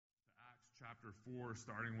chapter 4,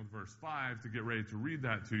 starting with verse 5, to get ready to read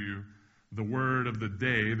that to you. The word of the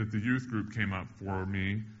day that the youth group came up for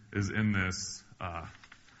me is in this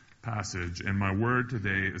passage, and my word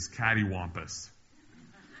today is cattywampus.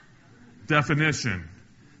 Definition: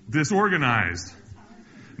 disorganized,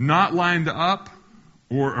 not lined up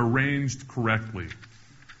or arranged correctly.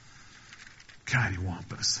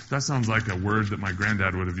 Cattywampus. That sounds like a word that my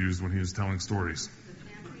granddad would have used when he was telling stories.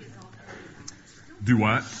 Do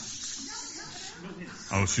what?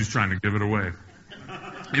 Oh, she's trying to give it away.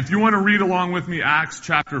 If you want to read along with me, Acts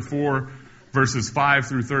chapter 4, verses 5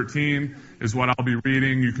 through 13 is what I'll be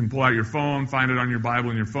reading. You can pull out your phone, find it on your Bible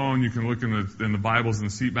in your phone. You can look in the Bibles in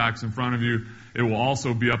the seat backs in front of you. It will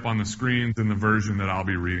also be up on the screens in the version that I'll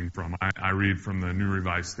be reading from. I read from the New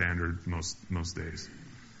Revised Standard most days.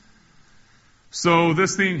 So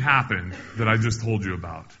this thing happened that I just told you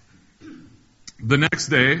about. The next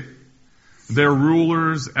day, their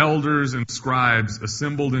rulers, elders, and scribes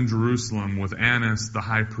assembled in Jerusalem with Annas the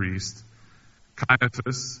high priest,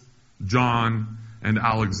 Caiaphas, John, and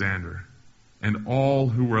Alexander, and all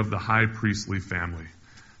who were of the high priestly family.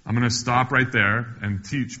 I'm going to stop right there and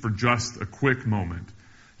teach for just a quick moment.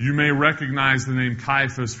 You may recognize the name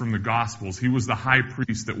Caiaphas from the Gospels. He was the high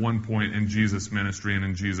priest at one point in Jesus' ministry and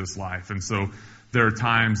in Jesus' life. And so there are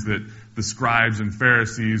times that the scribes and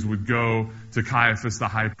Pharisees would go to Caiaphas the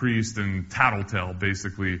high priest and tattletale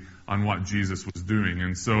basically on what Jesus was doing.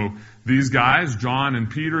 And so these guys, John and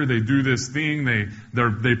Peter, they do this thing.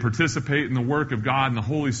 They participate in the work of God and the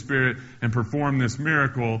Holy Spirit and perform this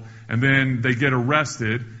miracle. And then they get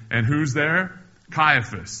arrested. And who's there?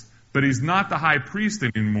 Caiaphas. But he's not the high priest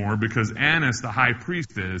anymore because Annas, the high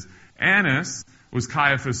priest, is. Annas was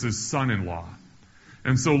Caiaphas' son-in-law.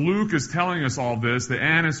 And so Luke is telling us all this, that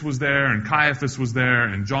Annas was there, and Caiaphas was there,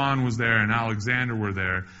 and John was there, and Alexander were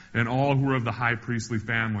there, and all who were of the high priestly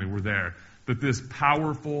family were there. That this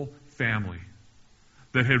powerful family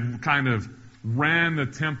that had kind of ran the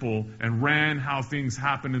temple and ran how things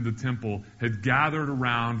happened in the temple had gathered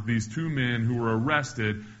around these two men who were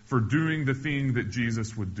arrested for doing the thing that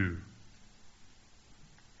Jesus would do.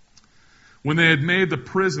 When they had made the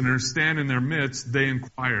prisoners stand in their midst, they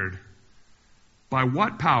inquired, "By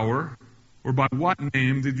what power or by what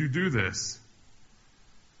name did you do this?"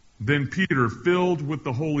 Then Peter, filled with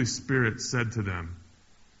the Holy Spirit, said to them,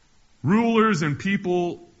 rulers of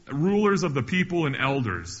the people and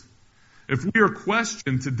elders, if we are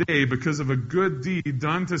questioned today because of a good deed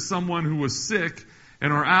done to someone who was sick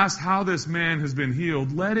and are asked how this man has been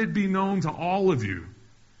healed, let it be known to all of you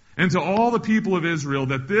and to all the people of Israel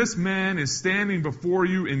that this man is standing before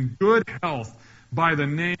you in good health by the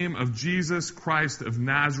name of Jesus Christ of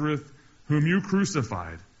Nazareth, whom you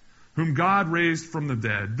crucified, whom God raised from the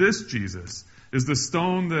dead. This Jesus is the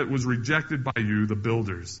stone that was rejected by you, the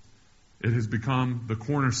builders. It has become the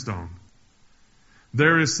cornerstone.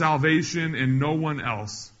 There is salvation in no one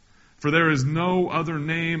else, for there is no other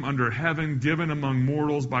name under heaven given among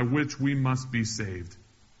mortals by which we must be saved.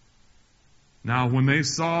 Now, when they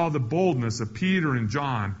saw the boldness of Peter and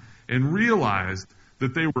John and realized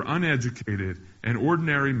that they were uneducated and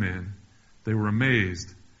ordinary men, they were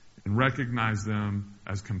amazed and recognized them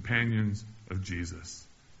as companions of Jesus.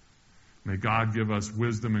 May God give us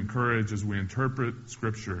wisdom and courage as we interpret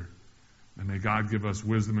Scripture. And may God give us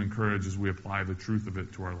wisdom and courage as we apply the truth of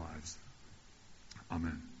it to our lives.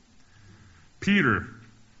 Amen. Peter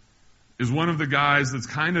is one of the guys that's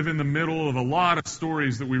kind of in the middle of a lot of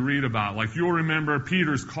stories that we read about. Like you'll remember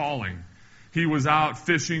Peter's calling. He was out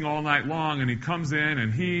fishing all night long, and he comes in,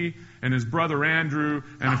 and he and his brother Andrew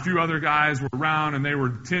and a few other guys were around, and they were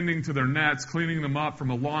tending to their nets, cleaning them up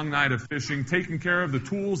from a long night of fishing, taking care of the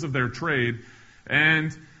tools of their trade.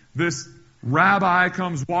 And this rabbi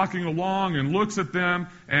comes walking along and looks at them,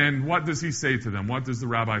 and what does he say to them? What does the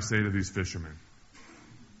rabbi say to these fishermen?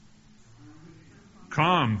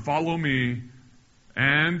 Come, follow me,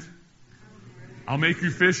 and I'll make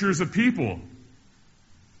you fishers of people.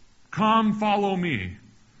 Come, follow me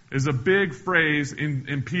is a big phrase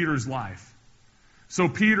in Peter's life. So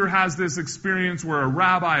Peter has this experience where a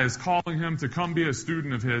rabbi is calling him to come be a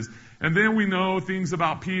student of his. And then we know things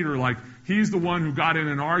about Peter, like he's the one who got in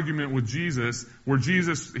an argument with Jesus, where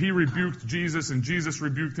he rebuked Jesus and Jesus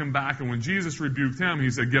rebuked him back. And when Jesus rebuked him, he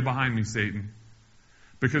said, "Get behind me, Satan."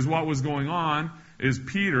 Because what was going on is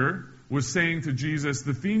Peter was saying to Jesus,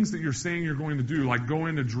 the things that you're saying you're going to do, like go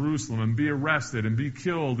into Jerusalem and be arrested and be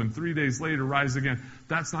killed and 3 days later rise again,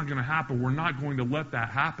 that's not going to happen. We're not going to let that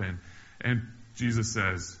happen. And Jesus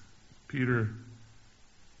says, Peter,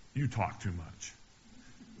 you talk too much.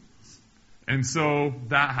 And so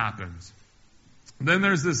that happens. Then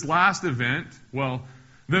there's this last event. Well,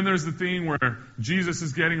 Then there's the thing where Jesus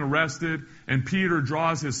is getting arrested and Peter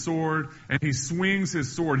draws his sword and he swings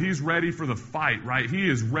his sword. He's ready for the fight, right? He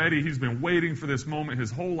is ready. He's been waiting for this moment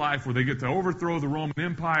his whole life where they get to overthrow the Roman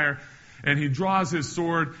Empire. And he draws his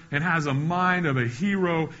sword and has a mind of a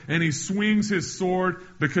hero, and he swings his sword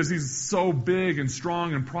because he's so big and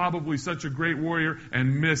strong and probably such a great warrior,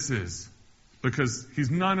 and misses because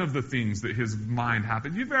he's none of the things that his mind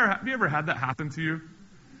happened. Have you ever had that happen to you?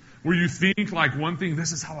 Where you think like one thing,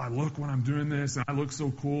 this is how I look when I'm doing this, and I look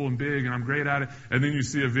so cool and big and I'm great at it, and then you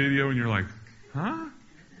see a video and you're like, huh?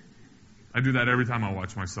 I do that every time I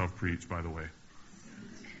watch myself preach, by the way.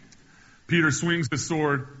 Peter swings his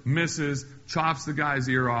sword, misses, chops the guy's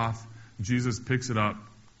ear off. Jesus picks it up,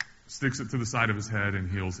 sticks it to the side of his head, and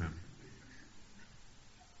heals him.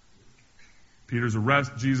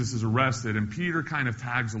 Jesus is arrested, and Peter kind of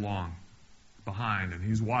tags along behind, and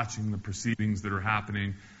he's watching the proceedings that are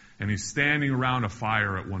happening, and he's standing around a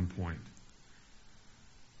fire at one point.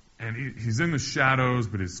 And he's in the shadows,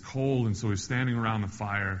 but it's cold, and so he's standing around the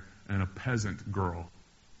fire, and a peasant girl,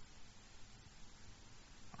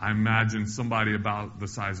 I imagine somebody about the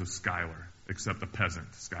size of Skylar, except a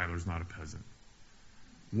peasant. Skylar's not a peasant.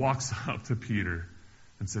 Walks up to Peter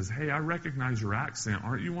and says, hey, I recognize your accent.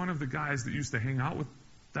 Aren't you one of the guys that used to hang out with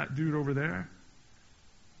that dude over there?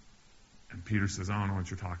 And Peter says, I don't know what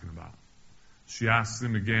you're talking about. She asks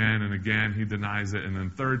him again and again. He denies it. And then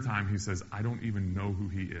third time he says, I don't even know who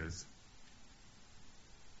he is.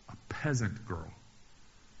 A peasant girl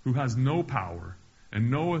who has no power and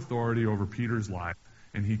no authority over Peter's life.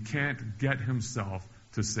 And he can't get himself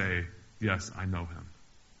to say, yes, I know him.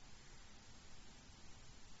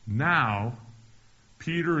 Now,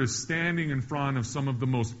 Peter is standing in front of some of the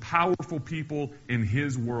most powerful people in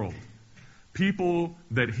his world. People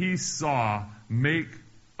that he saw make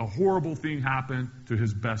a horrible thing happen to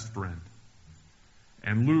his best friend.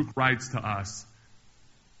 And Luke writes to us,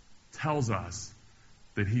 tells us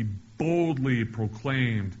that he boldly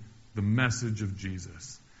proclaimed the message of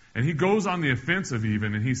Jesus. And he goes on the offensive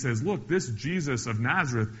even, and he says, look, this Jesus of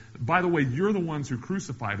Nazareth, by the way, you're the ones who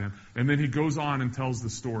crucified him. And then he goes on and tells the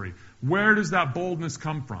story. Where does that boldness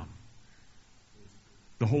come from?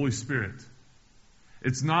 The Holy Spirit.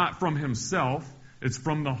 It's not from himself, it's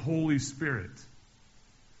from the Holy Spirit.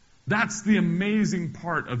 That's the amazing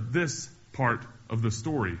part of this part of the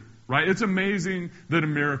story, right? It's amazing that a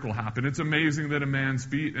miracle happened. It's amazing that a man's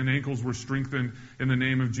feet and ankles were strengthened in the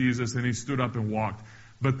name of Jesus, and he stood up and walked.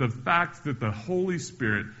 But the fact that the Holy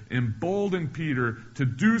Spirit emboldened Peter to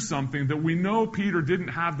do something that we know Peter didn't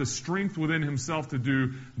have the strength within himself to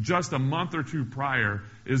do just a month or two prior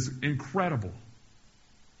is incredible.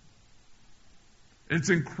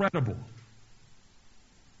 It's incredible.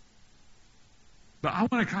 But I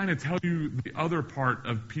want to kind of tell you the other part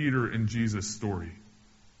of Peter and Jesus' story.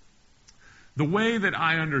 The way that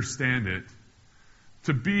I understand it,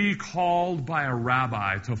 to be called by a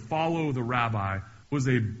rabbi, to follow the rabbi, was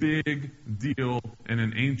a big deal in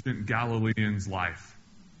an ancient Galilean's life.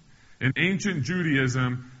 In ancient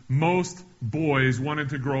Judaism, most boys wanted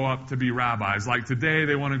to grow up to be rabbis. Like today,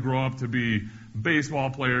 they want to grow up to be baseball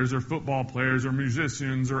players or football players or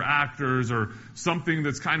musicians or actors or something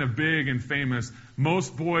that's kind of big and famous.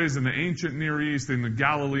 Most boys in the ancient Near East, in the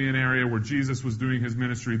Galilean area where Jesus was doing his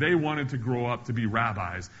ministry, they wanted to grow up to be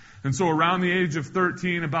rabbis. And so around the age of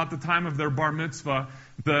 13, about the time of their bar mitzvah,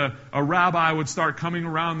 a rabbi would start coming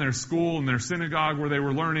around their school and their synagogue where they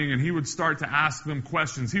were learning, and he would start to ask them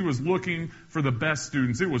questions. He was looking for the best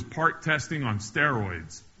students. It was park testing on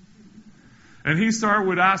steroids. And he started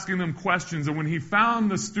with asking them questions, and when he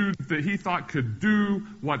found the student that he thought could do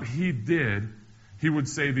what he did, he would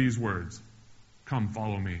say these words, "Come,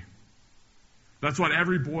 follow me." That's what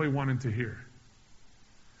every boy wanted to hear.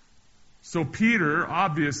 So Peter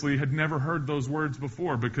obviously had never heard those words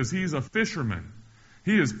before because he's a fisherman.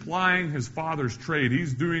 He is plying his father's trade.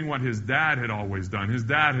 He's doing what his dad had always done. His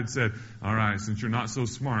dad had said, all right, since you're not so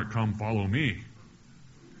smart, come follow me.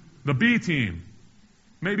 The B team,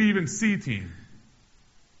 maybe even C team.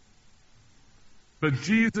 But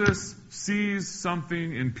Jesus sees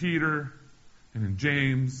something in Peter and in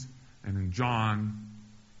James and in John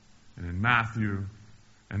and in Matthew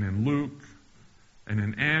and in Luke and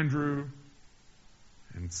in Andrew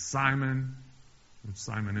and Simon, which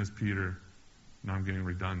Simon is Peter. Now I'm getting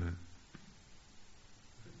redundant.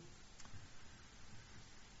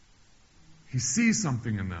 He sees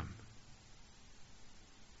something in them.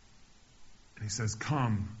 And he says,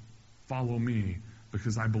 come, follow me,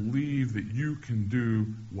 because I believe that you can do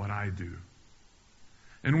what I do.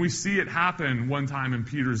 And we see it happen one time in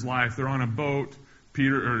Peter's life. They're on a boat.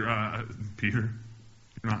 Peter,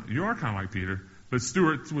 you are kind of like Peter. But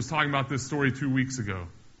Stuart was talking about this story 2 weeks ago.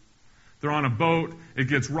 They're on a boat, it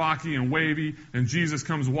gets rocky and wavy, and Jesus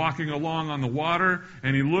comes walking along on the water,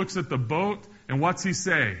 and he looks at the boat, and what's he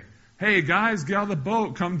say? Hey guys, get out of the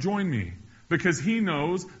boat, come join me. Because he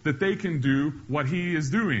knows that they can do what he is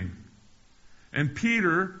doing. And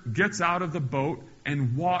Peter gets out of the boat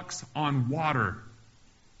and walks on water.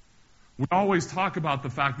 We always talk about the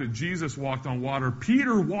fact that Jesus walked on water.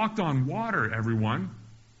 Peter walked on water, everyone.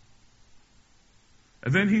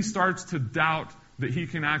 And then he starts to doubt that he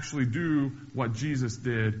can actually do what Jesus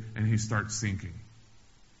did, and he starts sinking.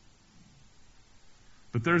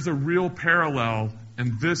 But there's a real parallel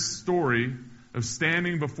in this story of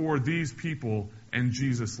standing before these people and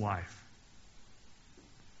Jesus' life.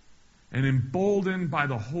 And emboldened by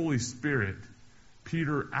the Holy Spirit,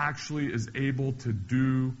 Peter actually is able to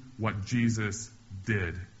do what Jesus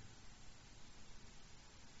did.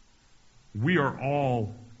 We are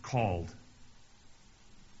all called.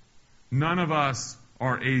 None of us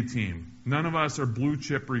are A-team. None of us are blue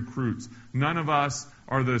chip recruits. None of us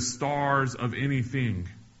are the stars of anything.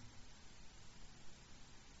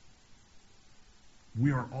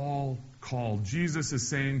 We are all called. Jesus is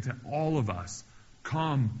saying to all of us,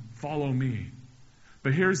 come, follow me.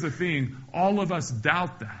 But here's the thing, all of us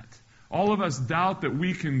doubt that. All of us doubt that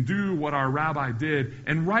we can do what our rabbi did,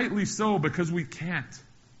 and rightly so, because we can't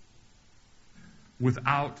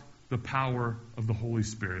without the power of the Holy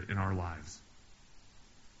Spirit in our lives.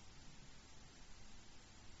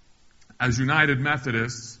 As United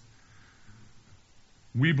Methodists,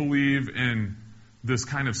 we believe in this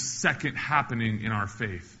kind of second happening in our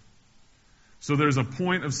faith. So there's a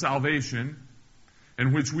point of salvation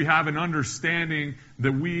in which we have an understanding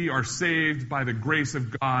that we are saved by the grace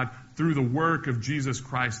of God through the work of Jesus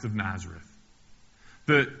Christ of Nazareth.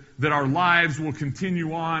 That our lives will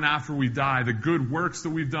continue on after we die. The good works that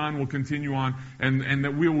we've done will continue on, and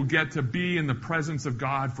that we will get to be in the presence of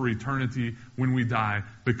God for eternity when we die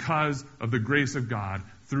because of the grace of God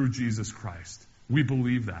through Jesus Christ. We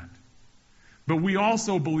believe that. But we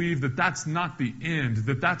also believe that that's not the end,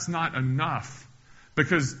 that that's not enough.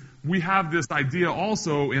 Because we have this idea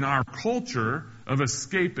also in our culture of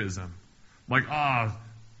escapism. Like,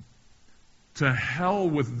 to hell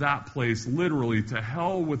with that place, literally, to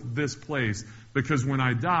hell with this place, because when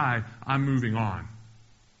I die, I'm moving on.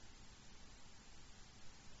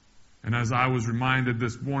 And as I was reminded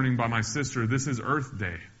this morning by my sister, this is Earth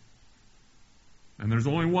Day. And there's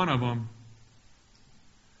only one of them.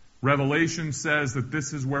 Revelation says that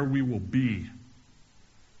this is where we will be.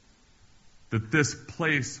 That this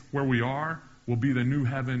place where we are will be the new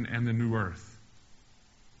heaven and the new earth.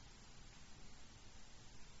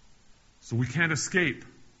 So we can't escape.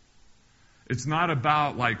 It's not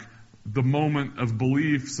about like the moment of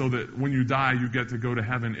belief so that when you die you get to go to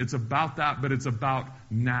heaven. It's about that, but it's about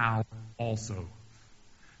now also.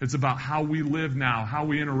 It's about how we live now, how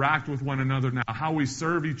we interact with one another now, how we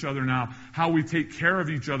serve each other now, how we take care of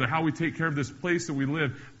each other, how we take care of this place that we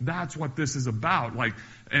live. That's what this is about.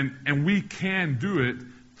 And we can do it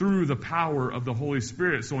through the power of the Holy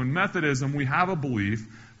Spirit. So in Methodism, we have a belief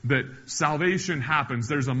that salvation happens.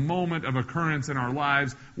 There's a moment of occurrence in our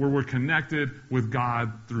lives where we're connected with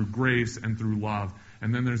God through grace and through love.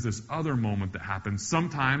 And then there's this other moment that happens,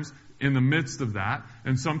 sometimes in the midst of that,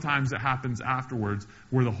 and sometimes it happens afterwards,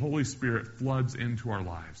 where the Holy Spirit floods into our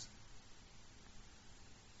lives.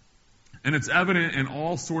 And it's evident in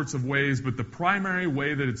all sorts of ways, but the primary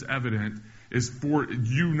way that it's evident is for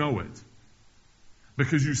you know it.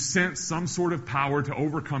 Because you sense some sort of power to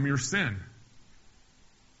overcome your sin.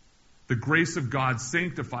 The grace of God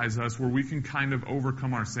sanctifies us where we can kind of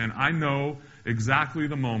overcome our sin. I know exactly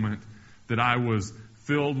the moment that I was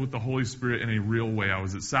filled with the Holy Spirit in a real way. I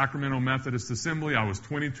was at Sacramento Methodist Assembly. I was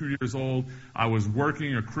 22 years old. I was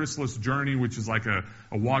working a Christless journey, which is like a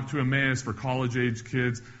walk to Emmaus for college-age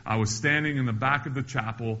kids. I was standing in the back of the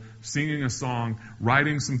chapel, singing a song,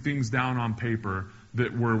 writing some things down on paper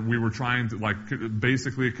that we were trying to,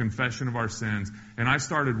 basically a confession of our sins. And I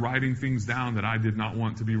started writing things down that I did not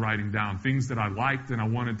want to be writing down. Things that I liked and I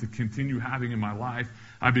wanted to continue having in my life.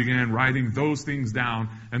 I began writing those things down,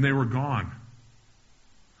 and they were gone.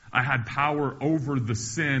 I had power over the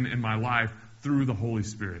sin in my life through the Holy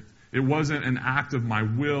Spirit. It wasn't an act of my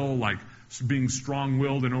will, like being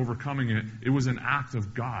strong-willed and overcoming it. It was an act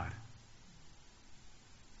of God.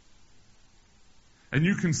 And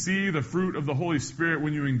you can see the fruit of the Holy Spirit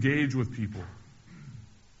when you engage with people.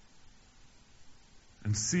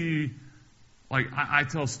 And see, I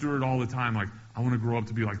tell Stuart all the time, I want to grow up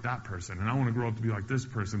to be like that person, and I want to grow up to be like this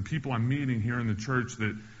person. People I'm meeting here in the church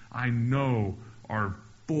that I know are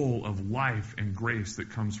full of life and grace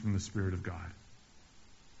that comes from the Spirit of God.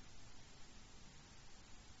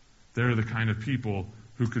 They're the kind of people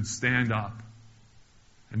who could stand up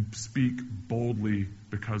and speak boldly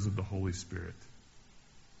because of the Holy Spirit.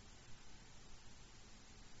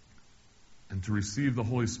 And to receive the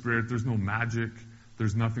Holy Spirit, there's no magic,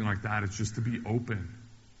 there's nothing like that. It's just to be open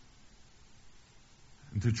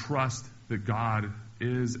and to trust that God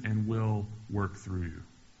is and will work through you.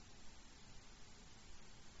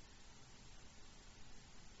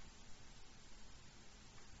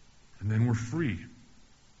 And then we're free.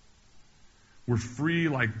 We're free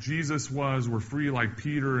like Jesus was. We're free like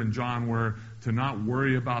Peter and John were, to not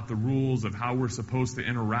worry about the rules of how we're supposed to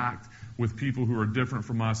interact with people who are different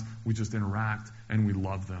from us. We just interact and we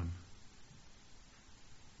love them.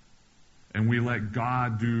 And we let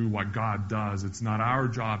God do what God does. It's not our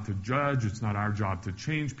job to judge. It's not our job to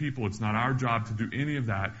change people. It's not our job to do any of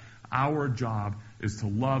that. Our job is to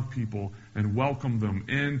love people and welcome them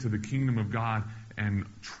into the kingdom of God and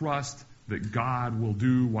trust that God will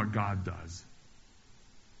do what God does.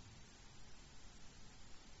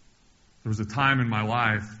 There was a time in my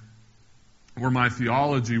life where my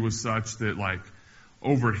theology was such that, like,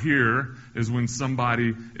 over here is when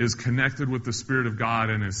somebody is connected with the Spirit of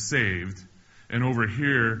God and is saved, and over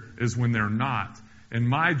here is when they're not. And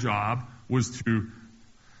my job was to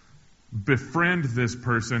befriend this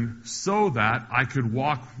person so that I could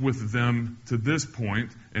walk with them to this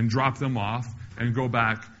point and drop them off and go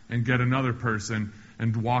back and get another person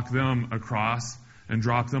and walk them across and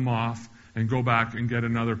drop them off and go back and get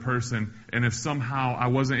another person. And if somehow I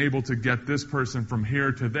wasn't able to get this person from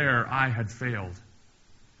here to there, I had failed.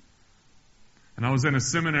 And I was in a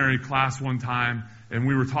seminary class one time, and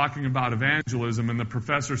we were talking about evangelism, and the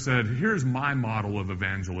professor said, here's my model of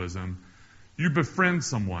evangelism. You befriend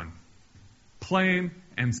someone. Plain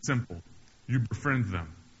and simple. You befriend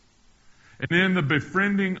them. And in the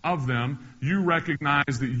befriending of them, you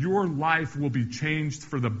recognize that your life will be changed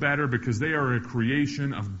for the better because they are a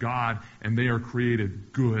creation of God and they are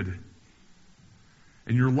created good.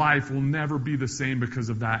 And your life will never be the same because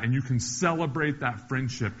of that. And you can celebrate that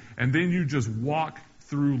friendship. And then you just walk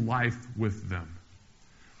through life with them.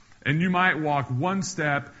 And you might walk one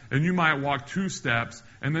step, and you might walk two steps,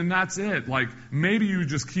 and then that's it. Like, maybe you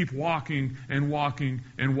just keep walking and walking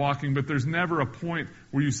and walking, but there's never a point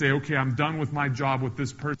where you say, okay, I'm done with my job with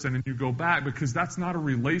this person, and you go back, because that's not a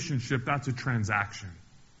relationship, that's a transaction.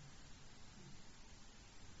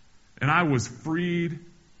 And I was freed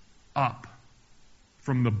up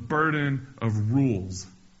from the burden of rules.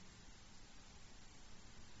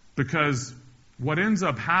 Because what ends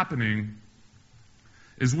up happening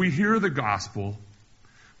is we hear the gospel,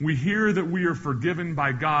 we hear that we are forgiven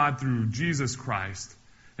by God through Jesus Christ,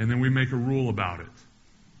 and then we make a rule about it.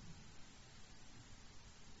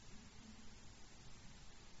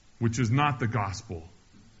 Which is not the gospel.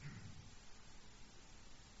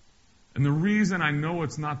 And the reason I know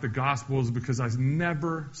it's not the gospel is because I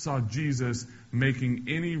never saw Jesus making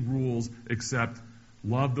any rules except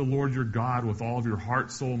love the Lord your God with all of your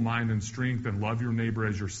heart, soul, mind, and strength, and love your neighbor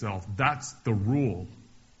as yourself. That's the rule.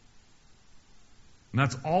 And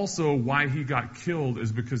that's also why he got killed,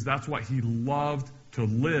 is because that's what he loved to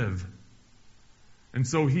live. And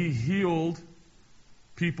so he healed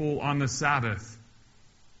people on the Sabbath.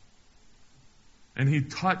 And he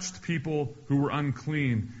touched people who were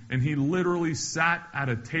unclean. And he literally sat at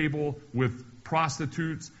a table with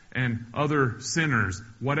prostitutes and other sinners,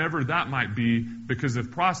 whatever that might be, because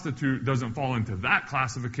if prostitute doesn't fall into that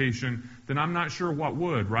classification, then I'm not sure what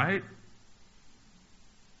would, right?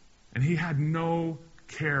 And he had no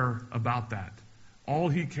care about that. All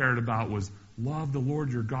he cared about was love the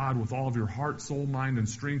Lord your God with all of your heart, soul, mind, and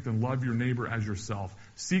strength, and love your neighbor as yourself.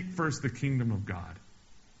 Seek first the kingdom of God.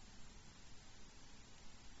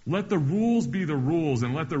 Let the rules be the rules,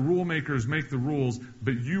 and let the rule makers make the rules,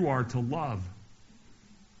 but you are to love.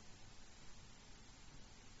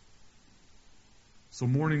 So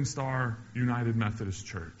Morning Star United Methodist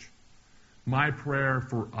Church, my prayer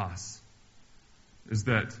for us is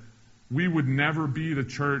that we would never be the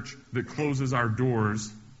church that closes our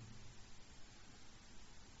doors.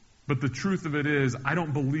 But the truth of it is, I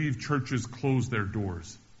don't believe churches close their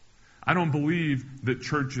doors. I don't believe that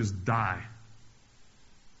churches die.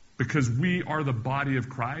 Because we are the body of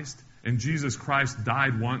Christ, and Jesus Christ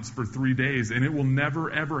died once for 3 days, and it will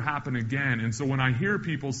never, ever happen again. And so when I hear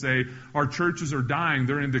people say, our churches are dying,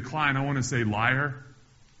 they're in decline, I want to say, liar.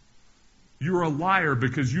 You're a liar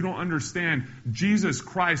because you don't understand Jesus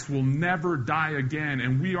Christ will never die again,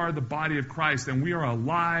 and we are the body of Christ, and we are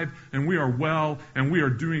alive, and we are well, and we are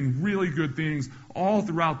doing really good things all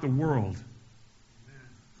throughout the world.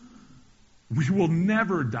 We will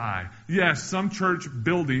never die. Yes, some church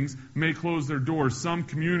buildings may close their doors. Some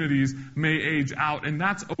communities may age out, and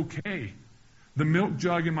that's okay. The milk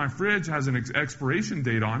jug in my fridge has an expiration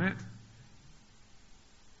date on it.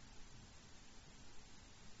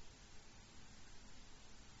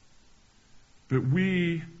 But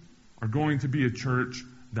we are going to be a church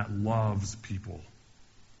that loves people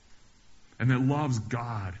and that loves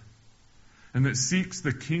God and that seeks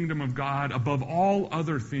the kingdom of God above all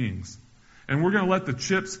other things. And we're going to let the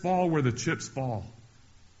chips fall where the chips fall.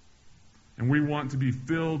 And we want to be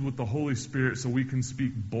filled with the Holy Spirit so we can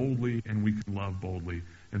speak boldly and we can love boldly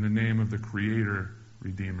in the name of the Creator,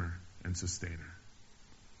 Redeemer, and Sustainer.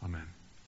 Amen.